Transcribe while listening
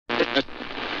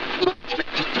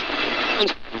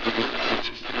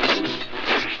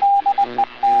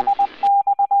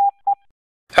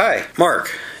Hi,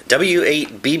 Mark,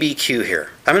 W8BBQ here.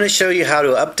 I'm going to show you how to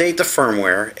update the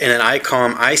firmware in an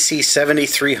Icom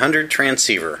IC-7300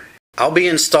 transceiver. I'll be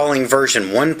installing version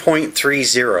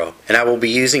 1.30 and I will be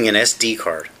using an SD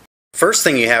card. First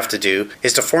thing you have to do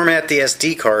is to format the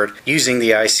SD card using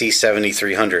the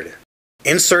IC-7300.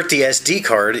 Insert the SD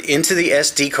card into the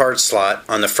SD card slot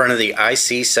on the front of the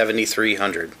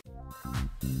IC-7300.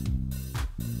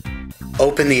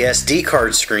 Open the SD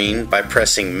card screen by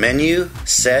pressing Menu,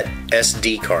 Set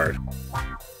SD Card.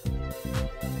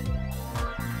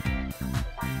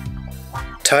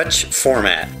 Touch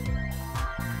Format.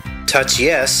 Touch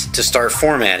Yes to start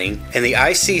formatting, and the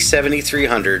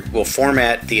IC-7300 will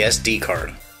format the SD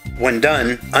card. When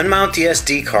done, unmount the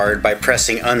SD card by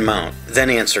pressing Unmount,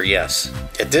 then answer Yes.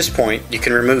 At this point, you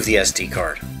can remove the SD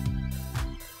card.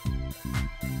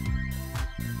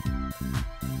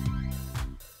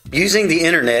 Using the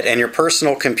internet and your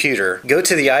personal computer, go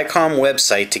to the Icom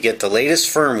website to get the latest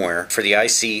firmware for the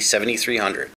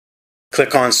IC-7300.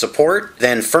 Click on Support,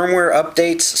 then Firmware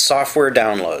Updates, Software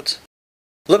Downloads.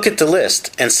 Look at the list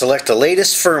and select the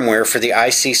latest firmware for the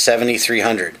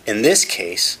IC-7300. In this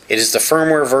case, it is the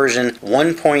firmware version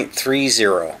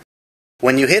 1.30.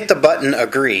 When you hit the button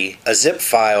Agree, a zip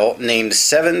file named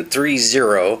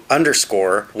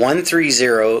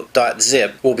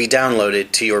 730_130.zip will be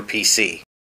downloaded to your PC.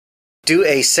 Do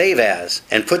a Save As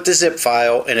and put the zip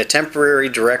file in a temporary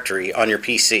directory on your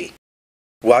PC.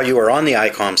 While you are on the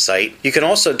Icom site, you can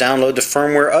also download the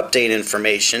firmware update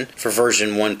information for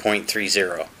version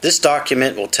 1.30. This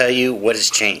document will tell you what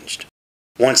has changed.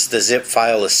 Once the zip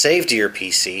file is saved to your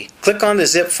PC, click on the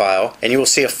zip file and you will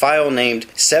see a file named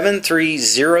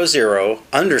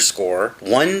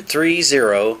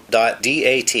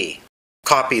 7300_130.dat.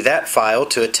 Copy that file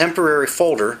to a temporary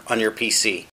folder on your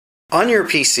PC. On your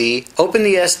PC, open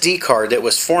the SD card that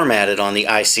was formatted on the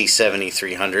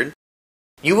IC-7300.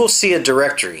 You will see a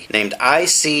directory named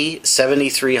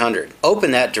IC-7300.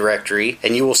 Open that directory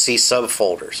and you will see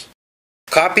subfolders.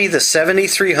 Copy the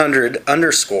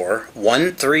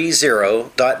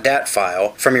 7300_130.dat file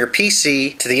from your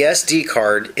PC to the SD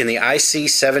card in the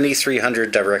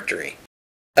IC-7300 directory.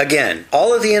 Again,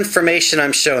 all of the information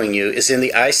I'm showing you is in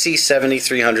the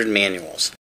IC-7300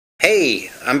 manuals. Hey,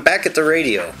 I'm back at the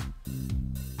radio.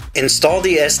 Install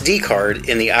the SD card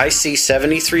in the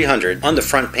IC-7300 on the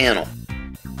front panel.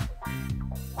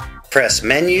 Press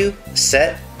Menu,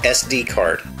 Set SD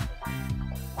Card.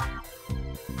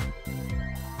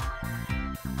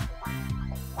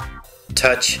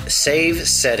 Touch Save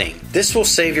Setting. This will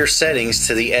save your settings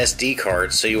to the SD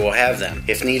card so you will have them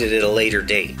if needed at a later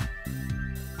date.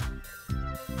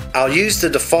 I'll use the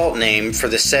default name for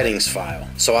the settings file,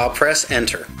 so I'll press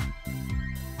Enter.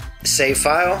 Save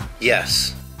file?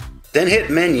 Yes. Then hit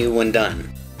Menu when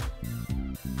done.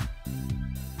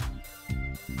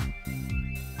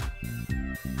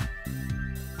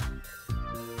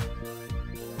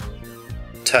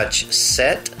 Touch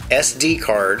Set SD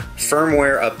Card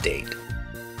Firmware Update.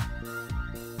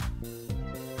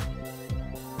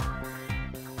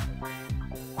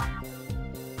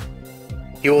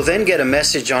 You will then get a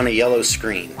message on a yellow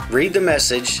screen. Read the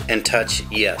message and touch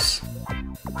Yes.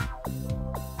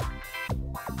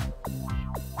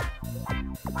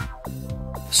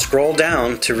 Scroll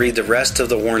down to read the rest of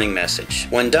the warning message.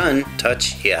 When done,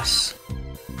 touch Yes.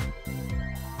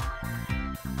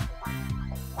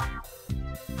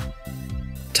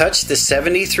 Touch the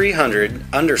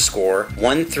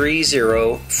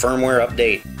 7300_130 firmware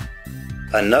update.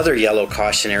 Another yellow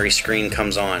cautionary screen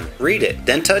comes on. Read it,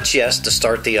 then touch Yes to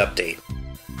start the update.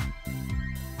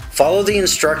 Follow the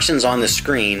instructions on the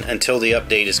screen until the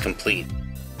update is complete.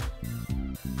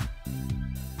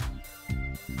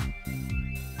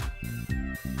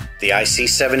 The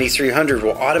IC-7300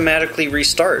 will automatically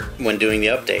restart when doing the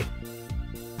update.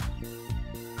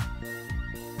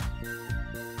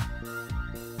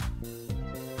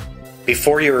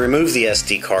 Before you remove the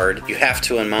SD card, you have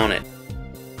to unmount it.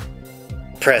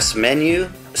 Press Menu,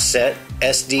 Set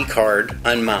SD Card,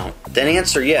 Unmount. Then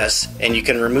answer Yes, and you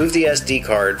can remove the SD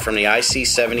card from the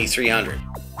IC-7300.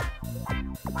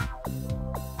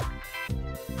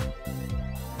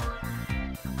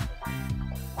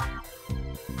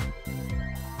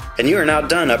 And you are now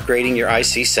done upgrading your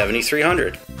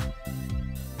IC-7300.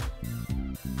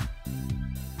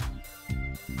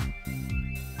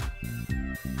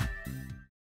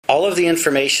 All of the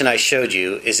information I showed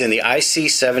you is in the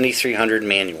IC-7300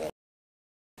 manual.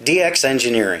 DX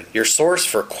Engineering, your source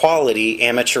for quality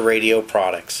amateur radio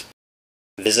products.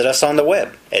 Visit us on the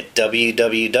web at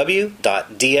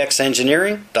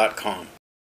www.dxengineering.com.